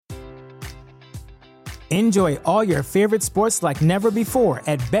Enjoy all your favorite sports like never before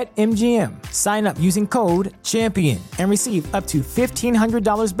at BetMGM. Sign up using code CHAMPION and receive up to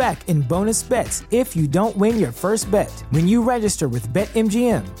 $1,500 back in bonus bets if you don't win your first bet. When you register with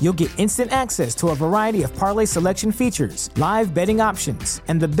BetMGM, you'll get instant access to a variety of parlay selection features, live betting options,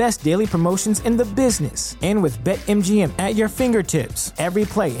 and the best daily promotions in the business. And with BetMGM at your fingertips, every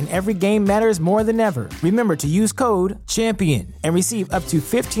play and every game matters more than ever. Remember to use code CHAMPION and receive up to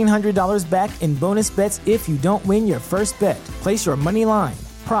 $1,500 back in bonus bets if you don't win your first bet. Place your money line,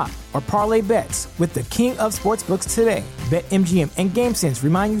 prop, or parlay bets with the king of sportsbooks today. BetMGM and GameSense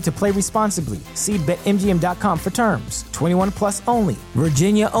remind you to play responsibly. See BetMGM.com for terms. 21 plus only.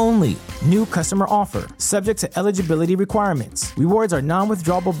 Virginia only. New customer offer. Subject to eligibility requirements. Rewards are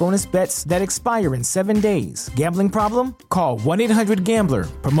non-withdrawable bonus bets that expire in 7 days. Gambling problem? Call 1-800-GAMBLER.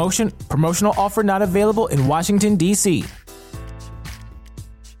 Promotional offer not available in Washington, D.C.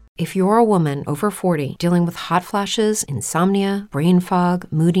 If you're a woman over 40 dealing with hot flashes, insomnia, brain fog,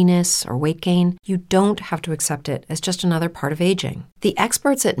 moodiness, or weight gain, you don't have to accept it as just another part of aging. The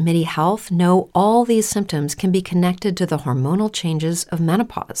experts at MIDI Health know all these symptoms can be connected to the hormonal changes of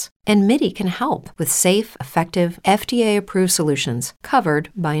menopause. And MIDI can help with safe, effective, FDA-approved solutions covered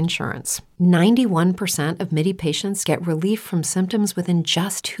by insurance. 91% of MIDI patients get relief from symptoms within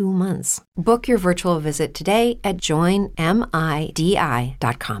just 2 months. Book your virtual visit today at joinmidi.com.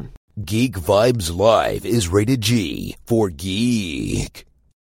 Geek Vibes Live is rated G for geek.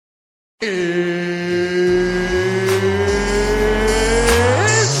 It's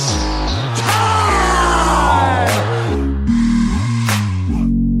time!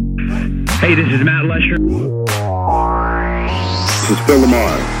 Hey, this is Matt Lesher. This is Phil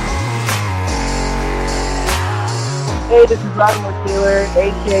Lamar. Hey, this is Vladimir Taylor,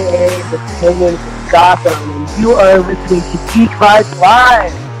 a.k.a. the Penguin from Gotham, and you are listening to Geek Vibes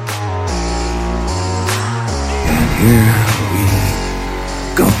Live. And here we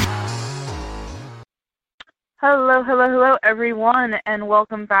go. Hello, everyone, and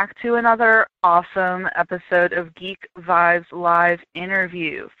welcome back to another awesome episode of Geek Vibes Live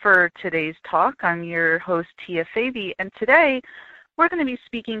interview. For today's talk, I'm your host, Tia Fabi, and today we're going to be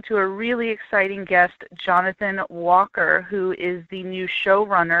speaking to a really exciting guest, Jonathan Walker, who is the new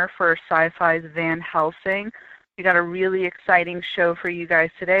showrunner for Sci-Fi's Van Helsing. We got a really exciting show for you guys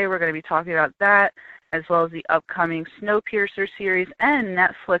today. We're going to be talking about that, as well as the upcoming Snowpiercer series and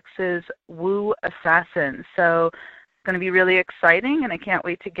Netflix's Wu Assassin. So it's going to be really exciting, and I can't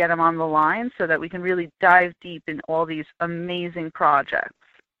wait to get him on the line so that we can really dive deep in all these amazing projects.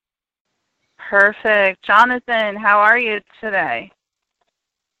 Perfect. Jonathan, how are you today?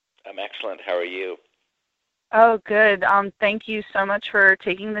 I'm excellent. How are you? Oh, good. Thank you so much for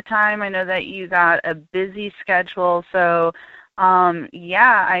taking the time. I know that you got a busy schedule, so I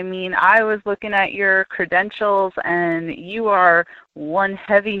was looking at your credentials, and you are one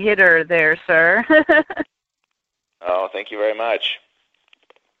heavy hitter there, sir. Oh, thank you very much.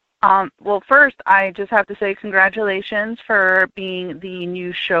 Well, first, I just have to say congratulations for being the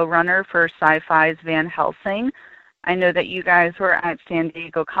new showrunner for Sci-Fi's Van Helsing. I know that you guys were at San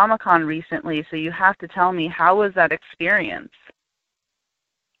Diego Comic-Con recently, so you have to tell me, how was that experience?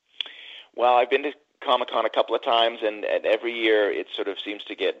 Well, I've been to Comic-Con a couple of times, and every year it sort of seems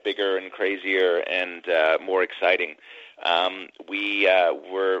to get bigger and crazier and more exciting. We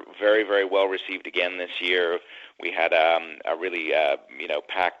were very, very well received again this year. We had a really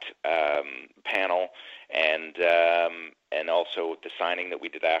packed panel, and also the signing that we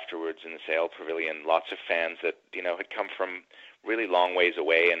did afterwards in the Sail Pavilion. Lots of fans that had come from really long ways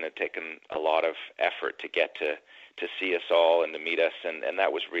away and had taken a lot of effort to get to see us all and to meet us, and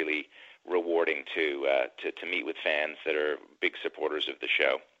that was really rewarding to meet with fans that are big supporters of the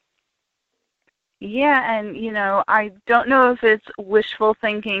show. Yeah, and I don't know if it's wishful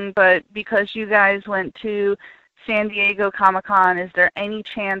thinking, but because you guys went to San Diego Comic-Con, is there any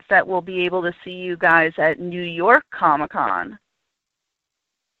chance that we'll be able to see you guys at New York Comic-Con?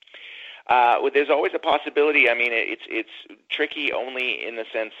 Well, there's always a possibility. I mean, it's tricky only in the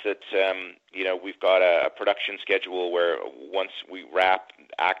sense that we've got a production schedule where once we wrap,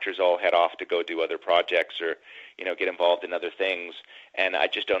 actors all head off to go do other projects or get involved in other things, and I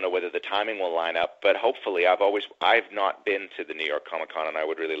just don't know whether the timing will line up. But hopefully, I've not been to the New York Comic-Con, and I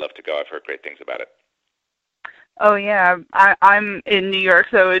would really love to go. I've heard great things about it. Oh, yeah. I'm in New York,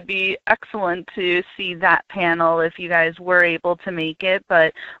 so it would be excellent to see that panel if you guys were able to make it.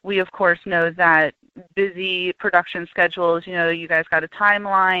 But we, of course, know that busy production schedules, you guys got a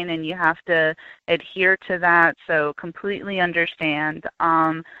timeline, and you have to adhere to that, so completely understand.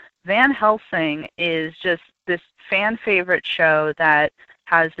 Van Helsing is just this fan favorite show that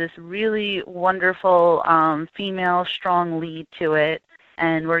has this really wonderful female strong lead to it,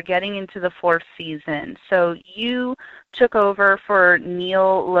 and we're getting into the 4th season. So you took over for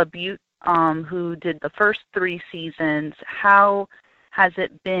Neil LaBute, who did the first 3 seasons. How has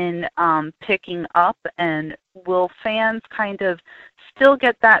it been picking up, and will fans kind of still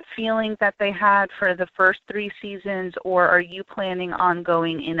get that feeling that they had for the first 3 seasons, or are you planning on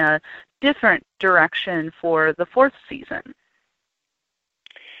going in a different direction for the 4th season?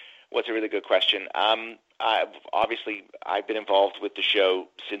 Well, it's a really good question. I've been involved with the show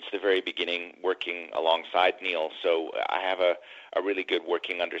since the very beginning, working alongside Neil, so I have a really good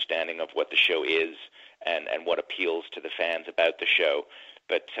working understanding of what the show is and what appeals to the fans about the show.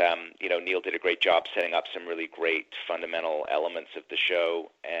 But, Neil did a great job setting up some really great fundamental elements of the show,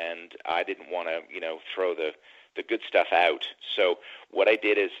 and I didn't want to, throw the good stuff out. So what I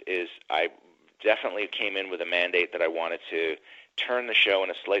did is I definitely came in with a mandate that I wanted to turn the show in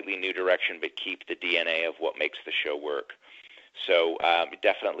a slightly new direction, but keep the DNA of what makes the show work. So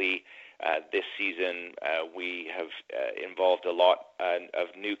definitely this season we have involved a lot of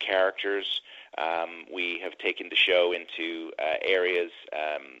new characters. We have taken the show into areas,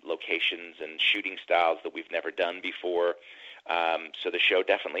 locations, and shooting styles that we've never done before. So the show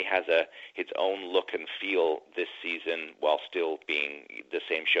definitely has its own look and feel this season, while still being the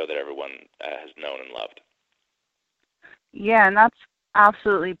same show that everyone has known and loved. Yeah, and that's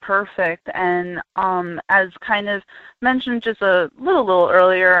absolutely perfect. And as kind of mentioned just a little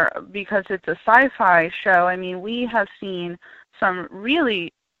earlier, because it's a sci-fi show, I mean, we have seen some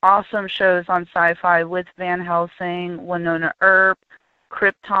really awesome shows on sci-fi with Van Helsing, Wynonna Earp,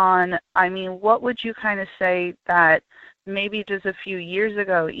 Krypton. I mean, what would you kind of say that maybe just a few years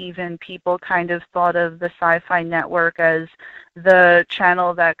ago even people kind of thought of the Sci-Fi Network as the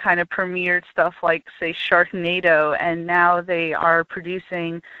channel that kind of premiered stuff like, say, Sharknado, and now they are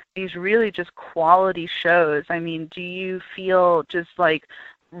producing these really just quality shows. I mean, do you feel just like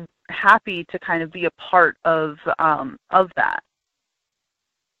happy to kind of be a part of that?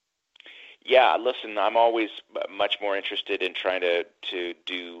 Yeah, listen, I'm always much more interested in trying to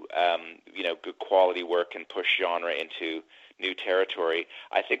do good quality work and push genre into new territory.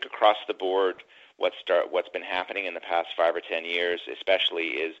 I think across the board, what's been happening in the past 5 or 10 years, especially,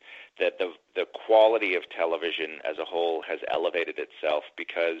 is that the quality of television as a whole has elevated itself,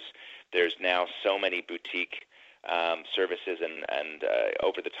 because there's now so many boutique services and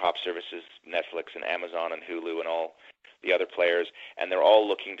over-the-top services, Netflix and Amazon and Hulu and all the other players, and they're all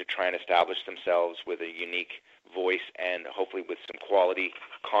looking to try and establish themselves with a unique voice and hopefully with some quality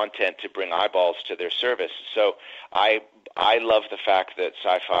content to bring eyeballs to their service. So I love the fact that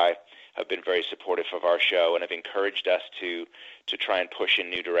Sci-Fi have been very supportive of our show and have encouraged us to try and push in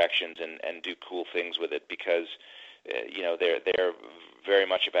new directions and do cool things with it, because they're very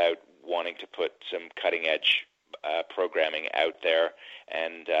much about wanting to put some cutting edge programming out there,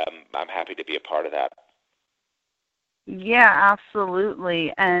 and I'm happy to be a part of that. Yeah,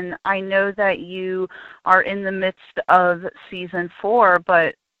 absolutely. And I know that you are in the midst of season 4,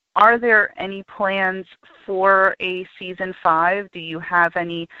 but are there any plans for a season 5? Do you have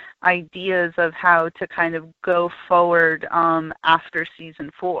any ideas of how to kind of go forward after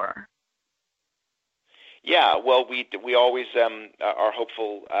season 4? Yeah, well, we always are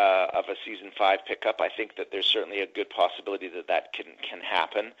hopeful of a season 5 pickup. I think that there's certainly a good possibility that can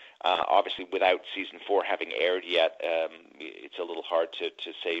happen. Obviously, without season 4 having aired yet, it's a little hard to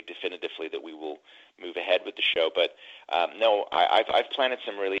say definitively that we will move ahead with the show. But no, I've planted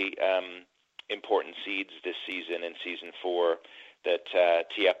some really important seeds this season in season 4 that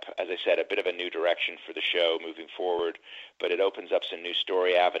tee up, as I said, a bit of a new direction for the show moving forward. But it opens up some new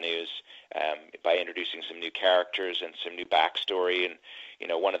story avenues by introducing some new characters and some new backstory. And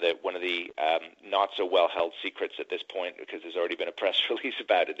one of the not so well held secrets at this point, because there's already been a press release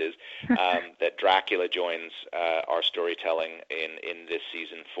about it, is that Dracula joins our storytelling in this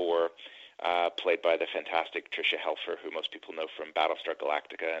season 4. Played by the fantastic Tricia Helfer, who most people know from Battlestar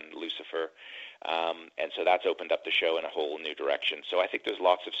Galactica and Lucifer. And so that's opened up the show in a whole new direction. So I think there's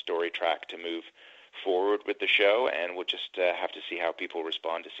lots of story track to move forward with the show, and we'll just have to see how people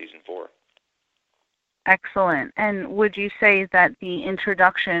respond to season 4. Excellent. And would you say that the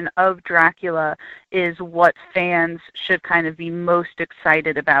introduction of Dracula is what fans should kind of be most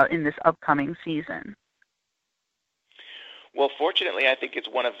excited about in this upcoming season? Well, fortunately, I think it's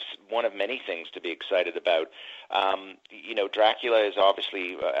one of many things to be excited about. Dracula is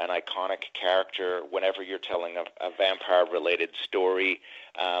obviously an iconic character. Whenever you're telling a vampire-related story,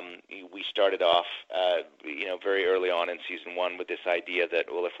 we started off, very early on in season 1 with this idea that,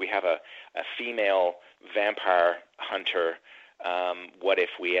 well, if we have a female vampire hunter, what if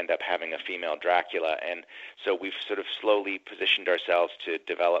we end up having a female Dracula? And so we've sort of slowly positioned ourselves to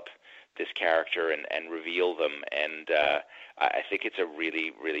develop this character and reveal them. And I think it's a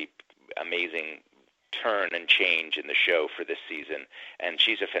really, really amazing turn and change in the show for this season. And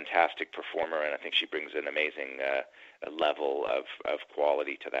she's a fantastic performer, and I think she brings an amazing level of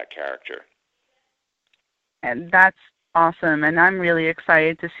quality to that character. And that's awesome, and I'm really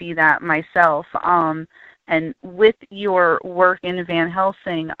excited to see that myself. And with your work in Van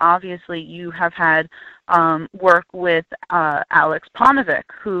Helsing, obviously you have had work with Alex Paunovic,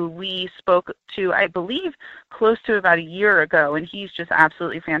 who we spoke to, I believe, close to about a year ago, and he's just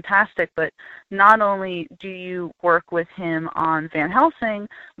absolutely fantastic. But not only do you work with him on Van Helsing,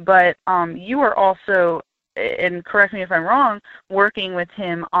 but you are also, and correct me if I'm wrong, working with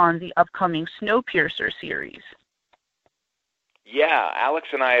him on the upcoming Snowpiercer series. Yeah, Alex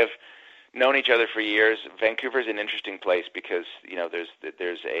and I have known each other for years. Vancouver's an interesting place because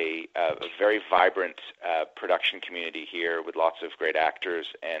there's a very vibrant production community here with lots of great actors,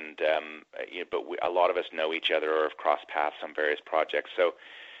 and but a lot of us know each other or have crossed paths on various projects. So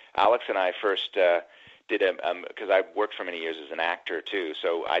Alex and I first did because I worked for many years as an actor too.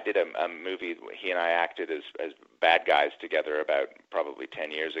 So I did a movie. He and I acted as bad guys together about probably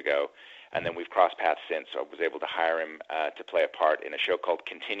 10 years ago. And then we've crossed paths since. So I was able to hire him to play a part in a show called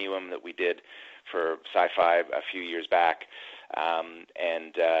Continuum that we did for Sci-Fi a few years back.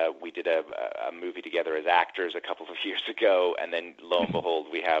 And we did a movie together as actors a couple of years ago. And then, lo and behold,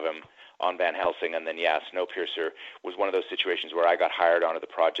 we have him on Van Helsing. And then, Snowpiercer was one of those situations where I got hired onto the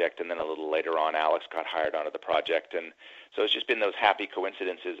project. And then a little later on, Alex got hired onto the project. And so it's just been those happy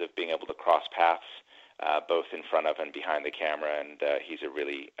coincidences of being able to cross paths both in front of and behind the camera, and he's a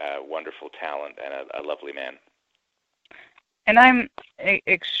really wonderful talent and a lovely man. And I'm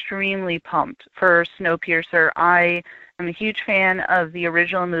extremely pumped for Snowpiercer. I am a huge fan of the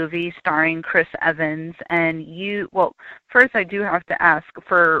original movie starring Chris Evans, and first I do have to ask,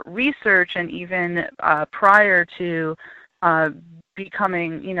 for research and even prior to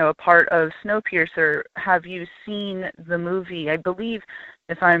becoming, a part of Snowpiercer, have you seen the movie? I believe,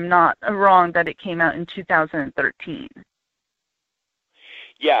 if I'm not wrong, that it came out in 2013.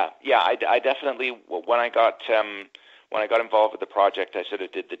 Yeah, I definitely, when I got involved with the project, I sort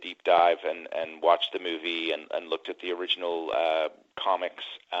of did the deep dive and watched the movie and looked at the original comics,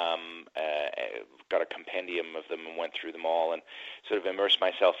 got a compendium of them and went through them all and sort of immersed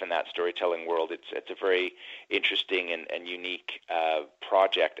myself in that storytelling world. It's a very interesting and unique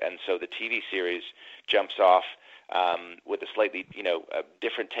project, and so the TV series jumps off with a slightly, a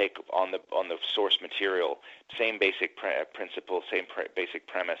different take on the source material. Same basic principle, same basic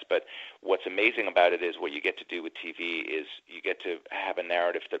premise. But what's amazing about it is what you get to do with TV is you get to have a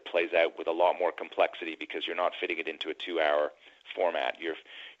narrative that plays out with a lot more complexity because you're not fitting it into a 2-hour format. You're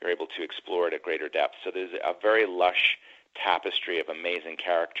able to explore it at greater depth. So there's a very lush tapestry of amazing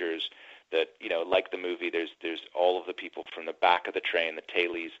characters that, like the movie, there's all of the people from the back of the train, the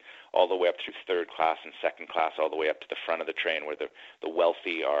tailies, all the way up through third class and second class, all the way up to the front of the train where the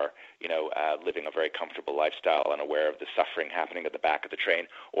wealthy are, living a very comfortable lifestyle, unaware of the suffering happening at the back of the train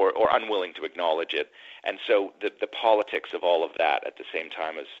or unwilling to acknowledge it. And so the politics of all of that at the same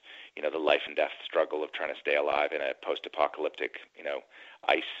time as, the life and death struggle of trying to stay alive in a post-apocalyptic,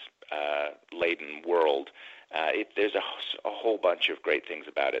 ice-laden world. There's a whole bunch of great things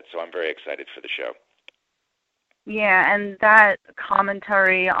about it, so I'm very excited for the show. Yeah, and that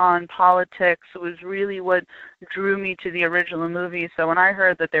commentary on politics was really what drew me to the original movie. So when I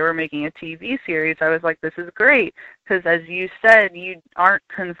heard that they were making a TV series, I was like, this is great, because as you said, you aren't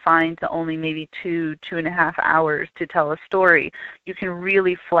confined to only maybe 2.5 hours to tell a story. You can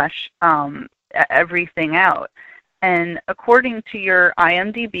really flesh everything out. And according to your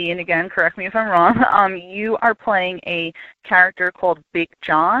IMDb, and again, correct me if I'm wrong, you are playing a character called Big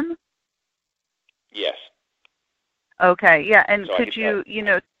John? Yes. Okay, yeah, and so could you,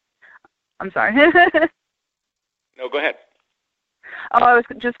 I'm sorry. No, go ahead. Oh, I was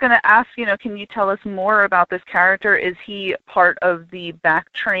just going to ask, can you tell us more about this character? Is he part of the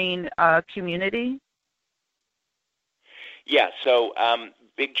Backtrain community? Yeah, so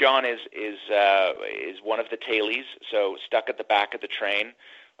Big John is one of the tailies, so stuck at the back of the train.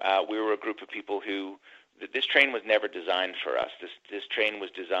 We were a group of people who, this train was never designed for us. This train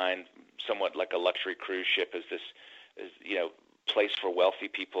was designed somewhat like a luxury cruise ship as this, place for wealthy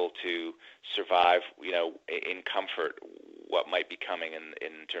people to survive, in comfort, what might be coming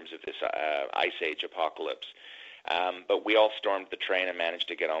in terms of this ice age apocalypse. But we all stormed the train and managed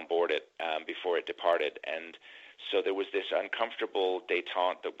to get on board it before it departed. And so there was this uncomfortable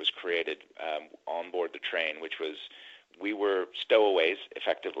détente that was created on board the train, which was we were stowaways,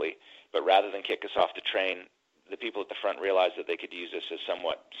 effectively, but rather than kick us off the train, the people at the front realized that they could use us as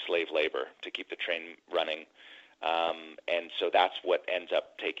somewhat slave labor to keep the train running. And so that's what ends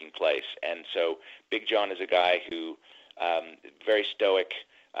up taking place. And so Big John is a guy who, very stoic,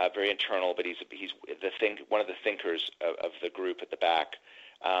 very internal, but he's one of the thinkers of the group at the back,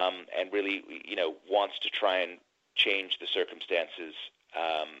 and really, wants to try and change the circumstances.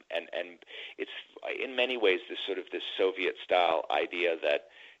 And it's in many ways this Soviet-style idea that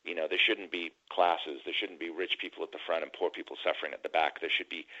there shouldn't be classes. There shouldn't be rich people at the front and poor people suffering at the back. There should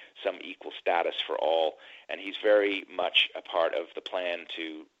be some equal status for all. And he's very much a part of the plan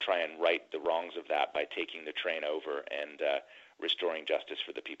to try and right the wrongs of that by taking the train over and restoring justice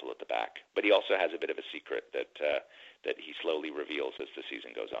for the people at the back. But he also has a bit of a secret that he slowly reveals as the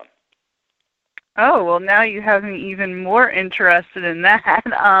season goes on. Oh, well, now you have me even more interested in that.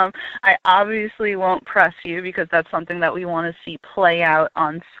 I obviously won't press you because that's something that we want to see play out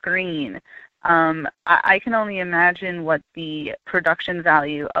on screen. I can only imagine what the production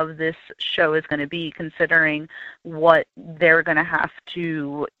value of this show is going to be, considering what they're going to have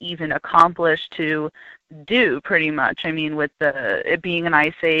to even accomplish to do, pretty much. I mean, with it being an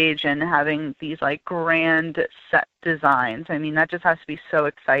ice age and having these like grand set designs, I mean, that just has to be so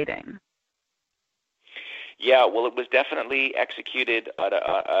exciting. Yeah, well, it was definitely executed at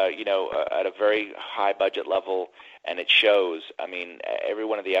a very high budget level, and it shows. I mean, every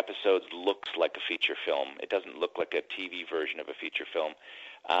one of the episodes looks like a feature film. It doesn't look like a TV version of a feature film.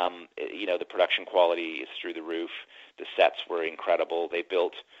 The production quality is through the roof. The sets were incredible. They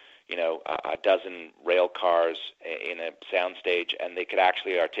built, a dozen rail cars in a soundstage, and they could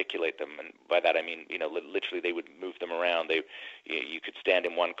actually articulate them. And by that I mean, literally they would move them around. You could stand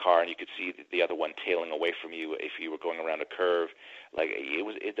in one car and you could see the other one tailing away from you if you were going around a curve.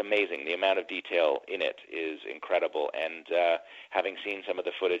 It's amazing. The amount of detail in it is incredible. And having seen some of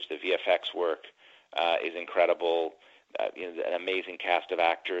the footage, the VFX work is incredible. An amazing cast of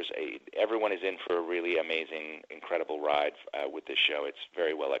actors. Everyone is in for a really amazing, incredible ride with this show. It's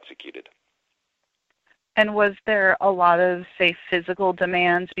very well executed. And was there a lot of, say, physical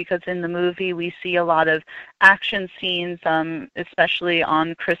demands? Because in the movie we see a lot of action scenes, especially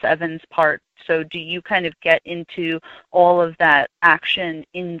on Chris Evans' part. So do you kind of get into all of that action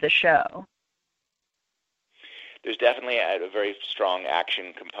in the show? There's definitely a very strong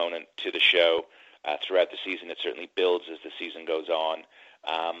action component to the show. Throughout the season, it certainly builds as the season goes on.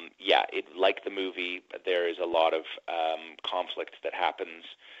 Like the movie, there is a lot of conflict that happens.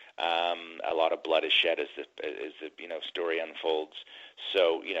 A lot of blood is shed as the story unfolds.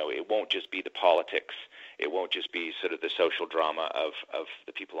 So it won't just be the politics. It won't just be sort of the social drama of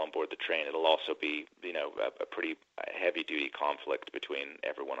the people on board the train. It'll also be a pretty heavy duty conflict between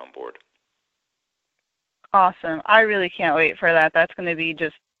everyone on board. Awesome! I really can't wait for that. That's going to be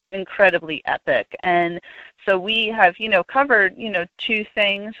just incredibly epic. And so we have covered two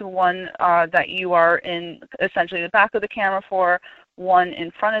things. One that you are in essentially the back of the camera for, one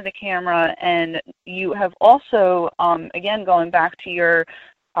in front of the camera, and you have also again going back to your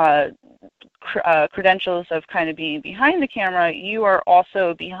credentials of kind of being behind the camera, you are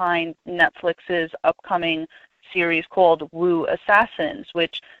also behind Netflix's upcoming series called Wu Assassins,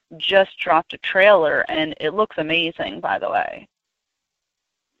 which just dropped a trailer, and it looks amazing, by the way.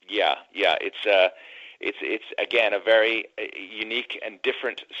 Yeah, it's again a very unique and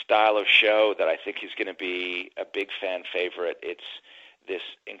different style of show that I think is going to be a big fan favorite. It's this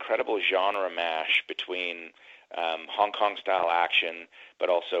incredible genre mash between Hong Kong style action, but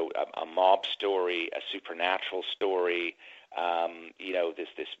also a mob story, a supernatural story.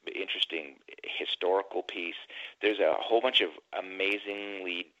 This interesting historical piece. There's a whole bunch of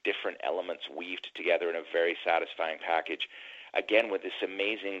amazingly different elements weaved together in a very satisfying package. Again, with this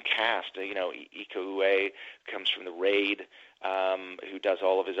amazing cast, Iko Uwais comes from The Raid, who does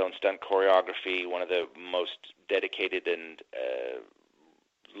all of his own stunt choreography, one of the most dedicated and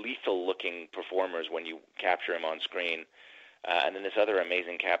lethal-looking performers when you capture him on screen. And then this other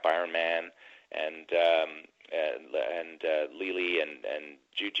amazing cat, Iron Man, and Lily and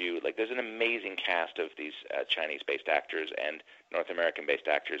Juju. There's an amazing cast of these Chinese-based actors and North American-based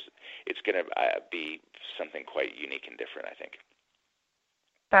actors. It's going to be something quite unique and different, I think.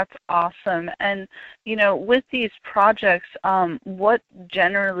 That's awesome. And, with these projects, what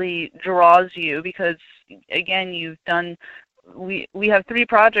generally draws you? Because, again, you've done, we have 3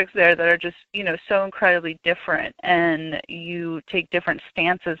 projects there that are just, so incredibly different, and you take different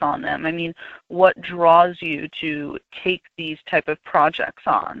stances on them. I mean, what draws you to take these type of projects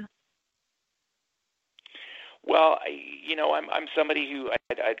on? Well, I'm somebody who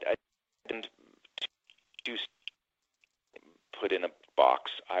I didn't do put in a box.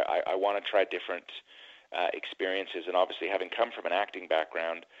 I want to try different experiences, and obviously having come from an acting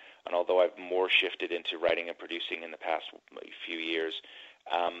background, and although I've more shifted into writing and producing in the past few years,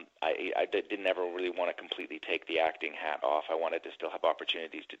 I didn't ever really want to completely take the acting hat off. I wanted to still have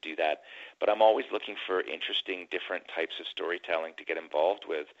opportunities to do that. But I'm always looking for interesting, different types of storytelling to get involved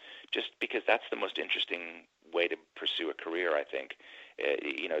with, just because that's the most interesting way to pursue a career, I think.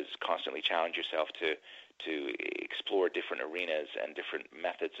 Is constantly challenge yourself to explore different arenas and different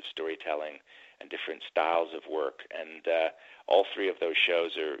methods of storytelling and different styles of work. And all three of those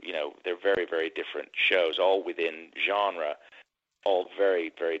shows are, they're very, very different shows, all within genre, all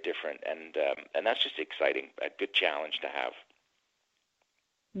very, very different, and that's just exciting, a good challenge to have.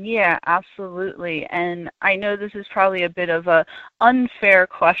 Yeah, absolutely. And I know this is probably a bit of a unfair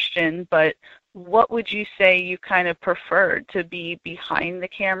question, but what would you say you kind of preferred, to be behind the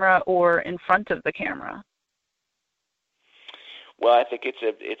camera or in front of the camera? Well, I think it's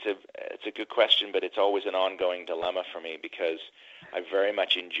a good question, but it's always an ongoing dilemma for me, because I very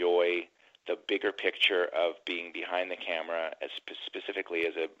much enjoy the bigger picture of being behind the camera, as specifically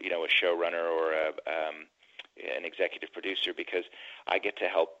as a showrunner or an executive producer, because I get to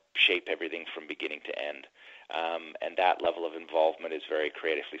help shape everything from beginning to end. And that level of involvement is very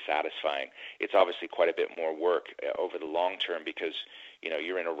creatively satisfying. It's obviously quite a bit more work over the long term, because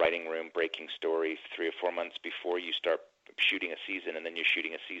you're in a writing room breaking story 3 or 4 months before you start shooting a season, and then you're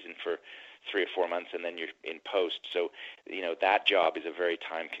shooting a season for 3 or 4 months, and then you're in post. So that job is a very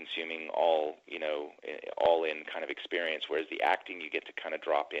time-consuming, all-in kind of experience, whereas the acting, you get to kind of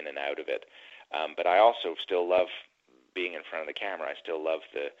drop in and out of it. But I also still love being in front of the camera. I still love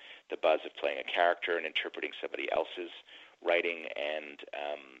the buzz of playing a character and interpreting somebody else's writing, and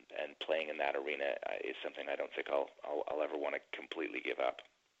playing in that arena is something I don't think I'll ever want to completely give up.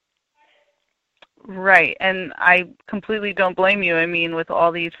 Right, and I completely don't blame you. I mean, with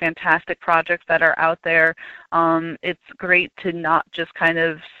all these fantastic projects that are out there, it's great to not just kind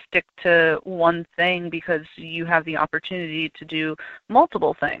of stick to one thing, because you have the opportunity to do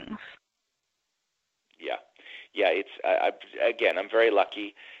multiple things. Yeah. I'm very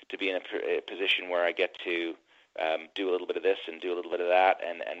lucky to be in a position where I get to do a little bit of this and do a little bit of that,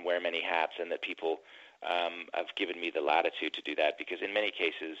 and wear many hats, and that people have given me the latitude to do that, because in many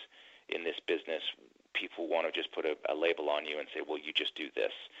cases in this business, people want to just put a label on you and say, well, you just do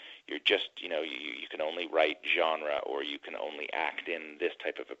this. You're just, you can only write genre, or you can only act in this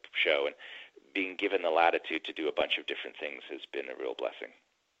type of a show. And being given the latitude to do a bunch of different things has been a real blessing.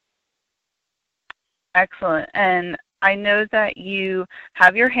 Excellent. And I know that you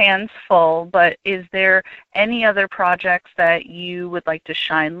have your hands full, but is there any other projects that you would like to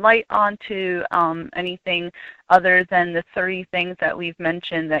shine light onto, anything other than the 30 things that we've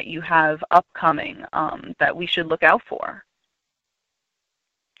mentioned that you have upcoming that we should look out for?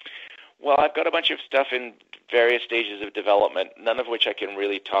 Well, I've got a bunch of stuff in various stages of development, none of which I can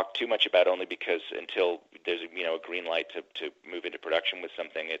really talk too much about, only because until there's a green light to move into production with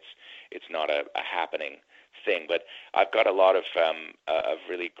something, it's not a happening thing. But I've got a lot of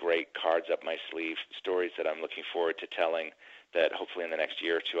really great cards up my sleeve, stories that I'm looking forward to telling, that hopefully in the next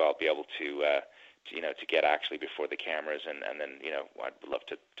year or two I'll be able to get actually before the cameras, and then I'd love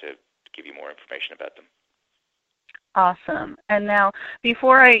to give you more information about them. Awesome. And now,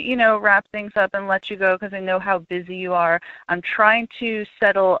 before I, wrap things up and let you go, because I know how busy you are, I'm trying to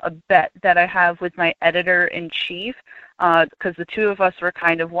settle a bet that I have with my editor-in-chief, because the two of us were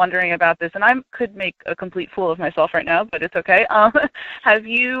kind of wondering about this, and I could make a complete fool of myself right now, but it's okay. Have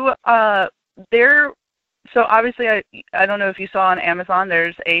you, so obviously, I don't know if you saw on Amazon,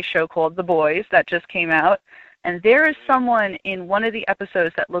 there's a show called The Boys that just came out. And there is someone in one of the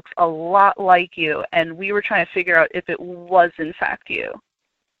episodes that looks a lot like you, and we were trying to figure out if it was in fact you.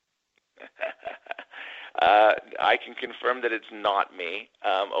 I can confirm that it's not me,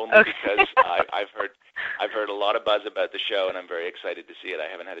 only because I've heard a lot of buzz about the show, and I'm very excited to see it. I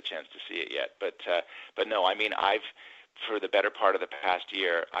haven't had a chance to see it yet, but no, I mean, for the better part of the past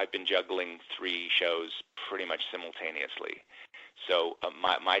year, I've been juggling 3 shows pretty much simultaneously. So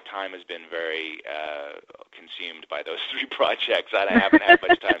my time has been very consumed by those 3 projects. I haven't had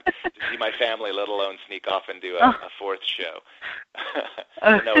much time to see my family, let alone sneak off and do a 4th show.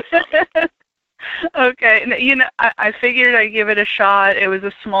 So no, it's not me. Okay. I figured I'd give it a shot. It was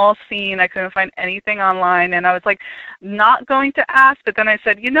a small scene. I couldn't find anything online, and I was not going to ask, but then I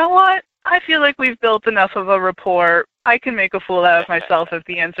said, you know what? I feel like we've built enough of a rapport. I can make a fool out of myself if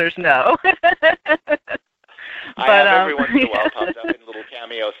the answer is no. I have every once in a while popped up in little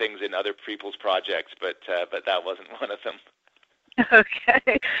cameo things in other people's projects, but that wasn't one of them.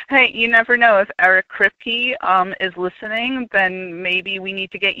 Okay. Hey, you never know. If Eric Kripke is listening, then maybe we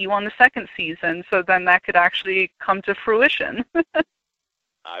need to get you on the second season, so then that could actually come to fruition.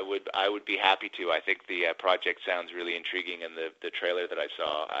 I would be happy to. I think the project sounds really intriguing, and the trailer that I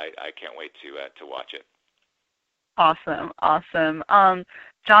saw, I can't wait to watch it. Awesome, awesome.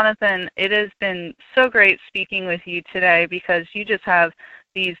 Jonathan, it has been so great speaking with you today because you just have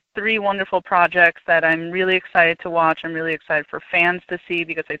these 3 wonderful projects that I'm really excited to watch. I'm really excited for fans to see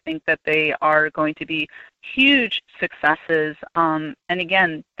because I think that they are going to be huge successes. And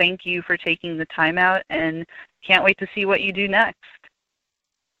again, thank you for taking the time out, and can't wait to see what you do next.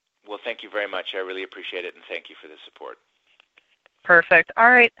 Well, thank you very much. I really appreciate it, and thank you for the support. Perfect. All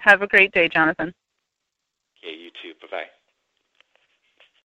right. Have a great day, Jonathan. Okay, you too. Bye-bye.